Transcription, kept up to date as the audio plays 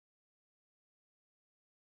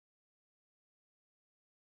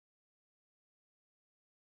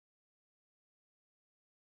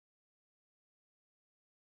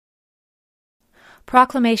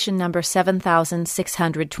Proclamation number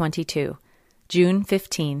 7622, June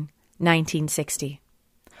 15, 1960.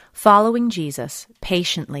 Following Jesus,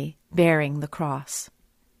 patiently bearing the cross.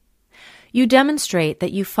 You demonstrate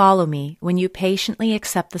that you follow me when you patiently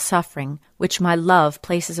accept the suffering which my love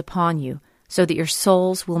places upon you, so that your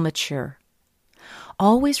souls will mature.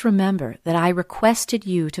 Always remember that I requested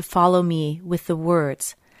you to follow me with the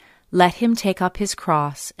words, "Let him take up his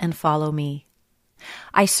cross and follow me."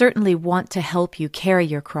 I certainly want to help you carry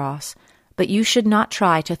your cross, but you should not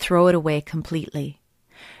try to throw it away completely.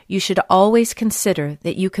 You should always consider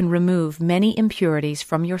that you can remove many impurities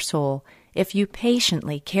from your soul if you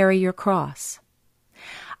patiently carry your cross.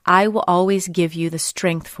 I will always give you the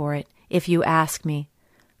strength for it if you ask me,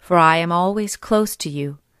 for I am always close to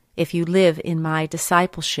you if you live in my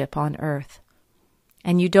discipleship on earth.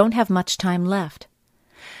 And you don't have much time left.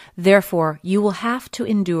 Therefore, you will have to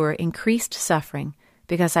endure increased suffering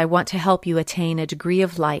because I want to help you attain a degree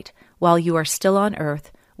of light while you are still on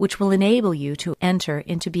earth, which will enable you to enter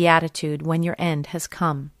into beatitude when your end has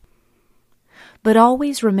come. But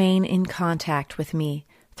always remain in contact with me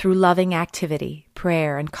through loving activity,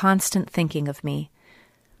 prayer, and constant thinking of me,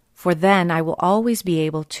 for then I will always be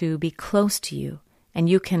able to be close to you, and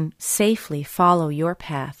you can safely follow your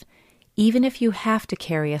path, even if you have to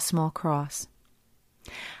carry a small cross.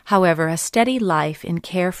 However, a steady life in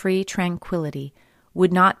carefree tranquility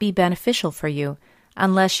would not be beneficial for you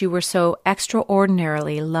unless you were so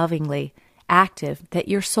extraordinarily lovingly active that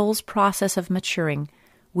your soul's process of maturing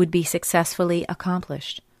would be successfully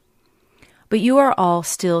accomplished. But you are all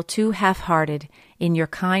still too half-hearted in your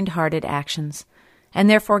kind-hearted actions, and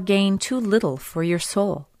therefore gain too little for your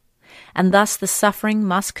soul, and thus the suffering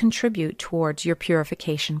must contribute towards your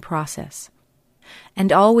purification process.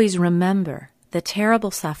 And always remember the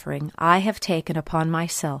terrible suffering I have taken upon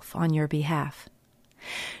myself on your behalf.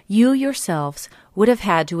 You yourselves would have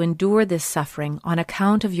had to endure this suffering on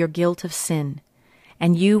account of your guilt of sin,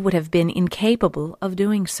 and you would have been incapable of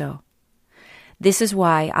doing so. This is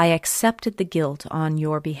why I accepted the guilt on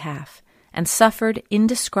your behalf and suffered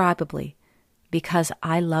indescribably, because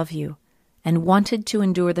I love you and wanted to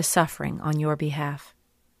endure the suffering on your behalf.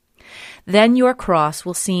 Then your cross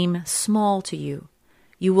will seem small to you.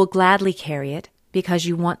 You will gladly carry it because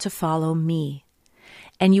you want to follow me,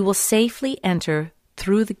 and you will safely enter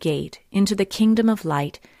through the gate into the kingdom of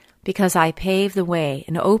light because I pave the way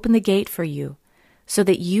and open the gate for you so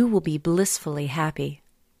that you will be blissfully happy.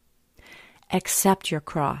 Accept your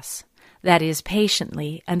cross, that is,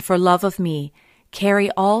 patiently and for love of me,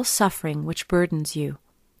 carry all suffering which burdens you,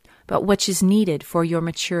 but which is needed for your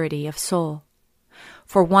maturity of soul.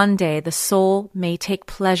 For one day the soul may take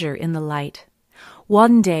pleasure in the light.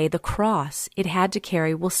 One day the cross it had to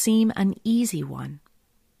carry will seem an easy one.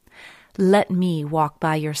 Let me walk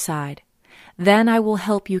by your side. Then I will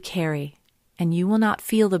help you carry, and you will not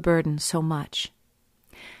feel the burden so much.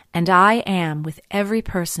 And I am with every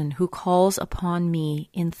person who calls upon me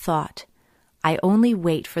in thought. I only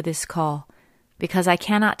wait for this call, because I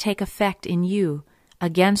cannot take effect in you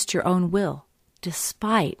against your own will,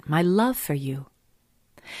 despite my love for you.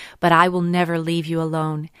 But I will never leave you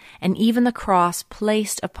alone, and even the cross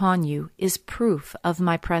placed upon you is proof of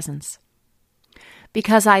my presence.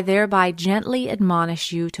 Because I thereby gently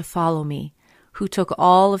admonish you to follow me, who took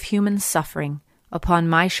all of human suffering upon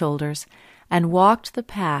my shoulders and walked the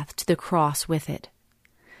path to the cross with it.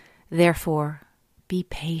 Therefore, be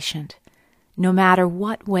patient, no matter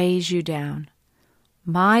what weighs you down.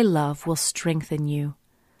 My love will strengthen you.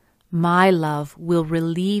 My love will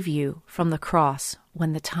relieve you from the cross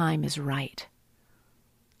when the time is right.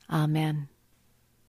 Amen.